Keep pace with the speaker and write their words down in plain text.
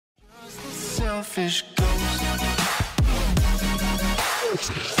selfish ghost.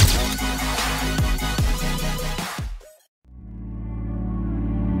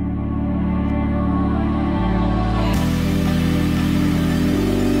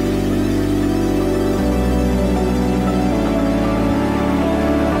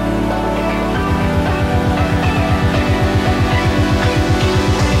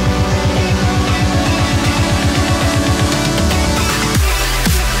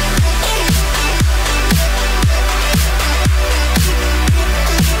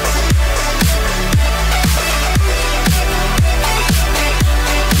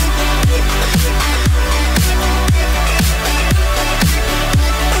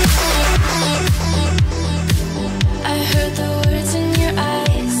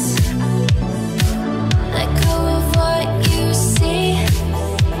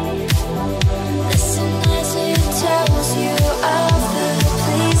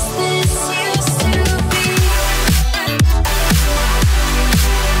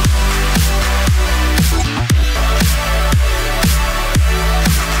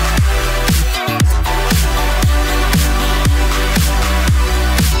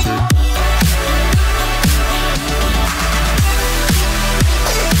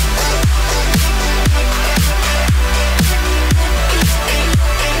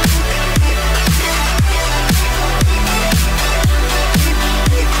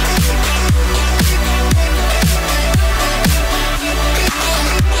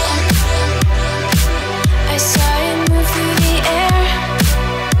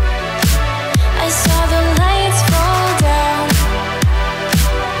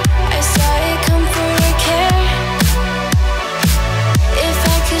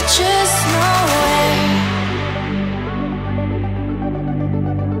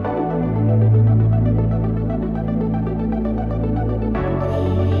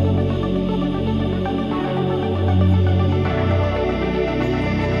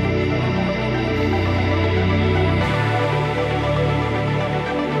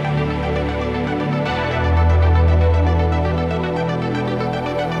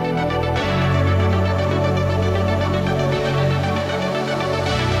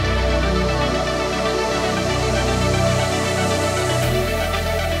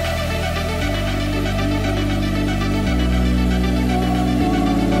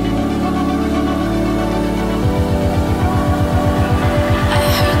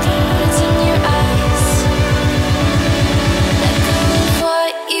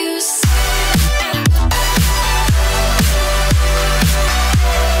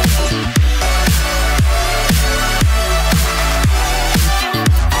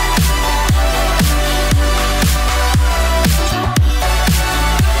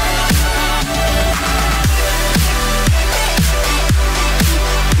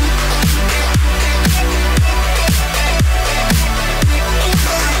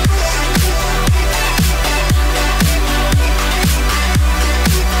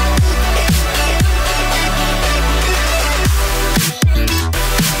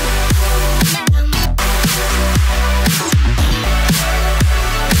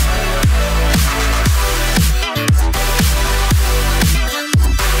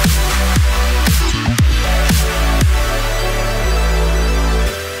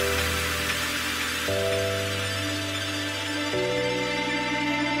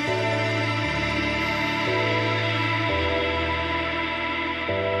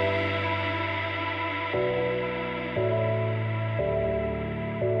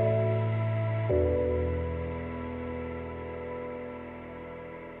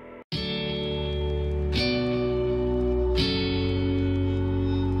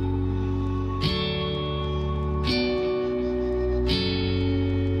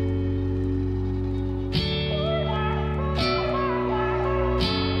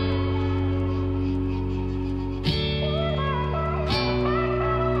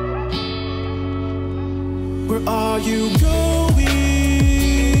 Where are you going?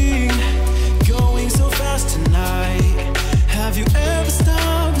 Going so fast tonight. Have you ever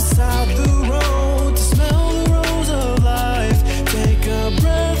stopped beside the road to smell the rose of life? Take a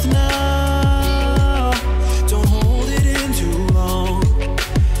breath now. Don't hold it in too long,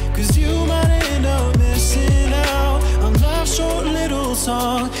 'cause you might end up missing out on life's short little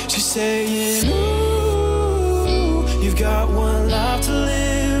song. She's saying, ooh, you've got one life to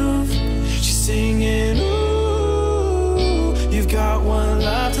live. She's singing, ooh, you've got one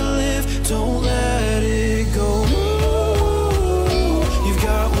life to live. Don't let it go. Ooh, you've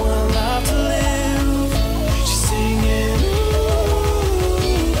got one life to live. She's singing, ooh,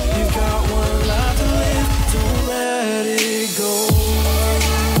 you've got one life to live. Don't let it go.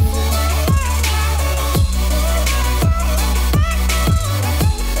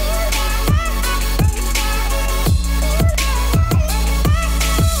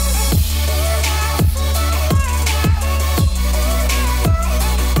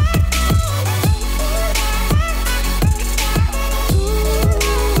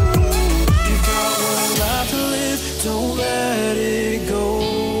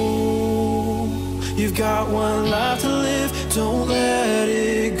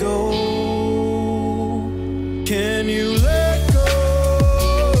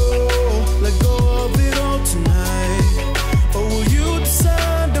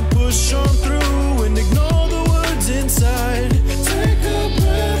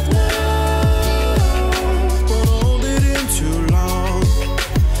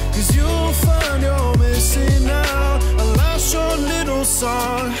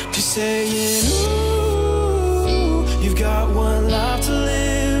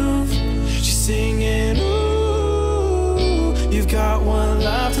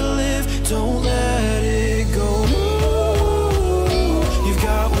 don't let it go. Ooh, you've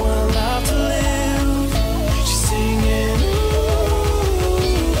got one life to live. She's singing, ooh,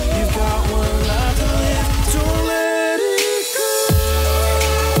 you've got one life to live. Don't let it go.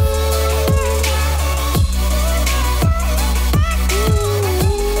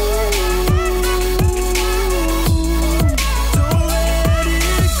 Don't let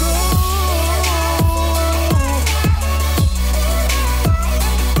it go.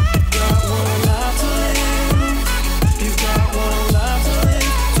 Got one life to live. You've got one life to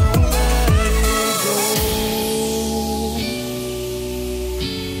live. Don't let it go.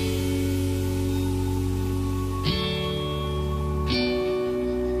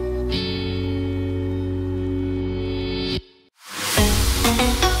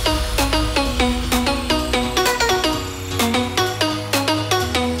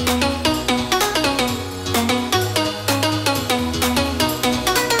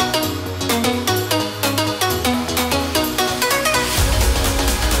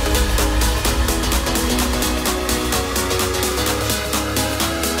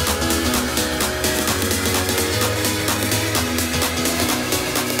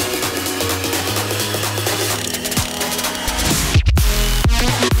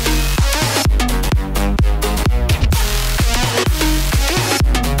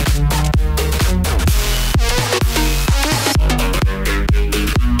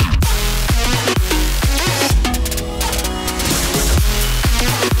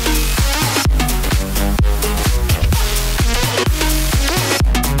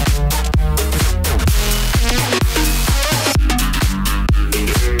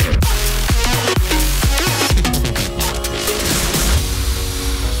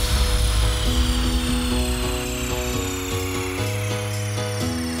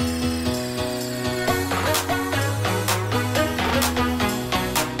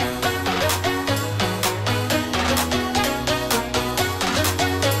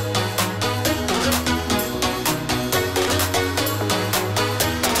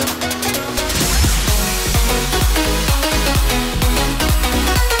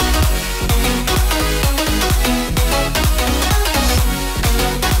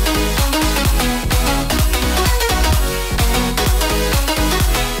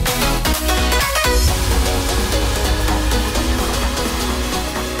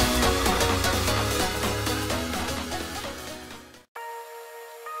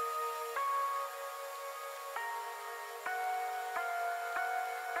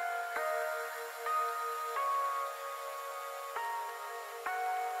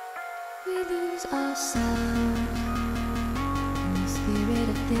 We lose ourselves in the spirit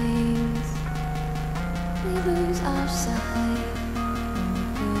of things. We lose our sight when we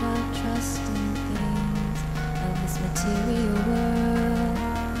put our trust in things of this material world,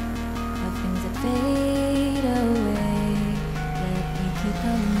 of things that fade away. Yet we keep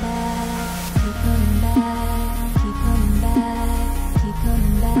coming back, keep coming back, keep coming back, keep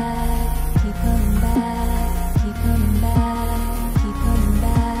coming back, keep coming back, keep coming back, keep coming back, keep coming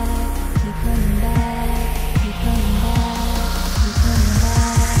back, keep coming back, keep coming back,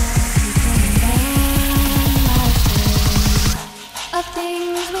 keep coming back. Of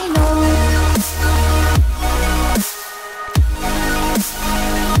things we know.